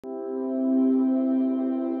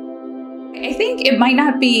I think it might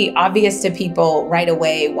not be obvious to people right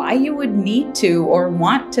away why you would need to or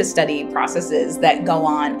want to study processes that go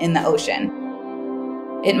on in the ocean.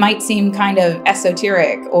 It might seem kind of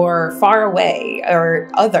esoteric or far away or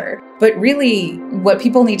other, but really what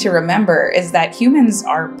people need to remember is that humans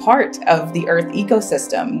are part of the Earth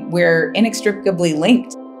ecosystem. We're inextricably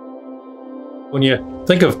linked. When you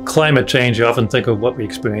think of climate change, you often think of what we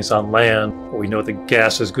experience on land. We know the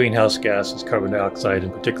gases, greenhouse gases, carbon dioxide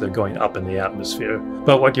in particular, going up in the atmosphere.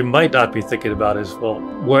 But what you might not be thinking about is, well,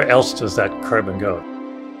 where else does that carbon go?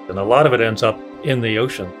 And a lot of it ends up in the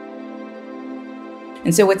ocean.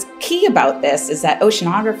 And so what's key about this is that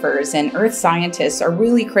oceanographers and earth scientists are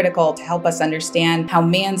really critical to help us understand how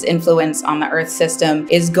man's influence on the Earth system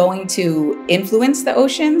is going to influence the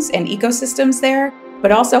oceans and ecosystems there,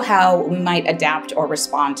 but also how we might adapt or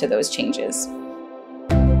respond to those changes.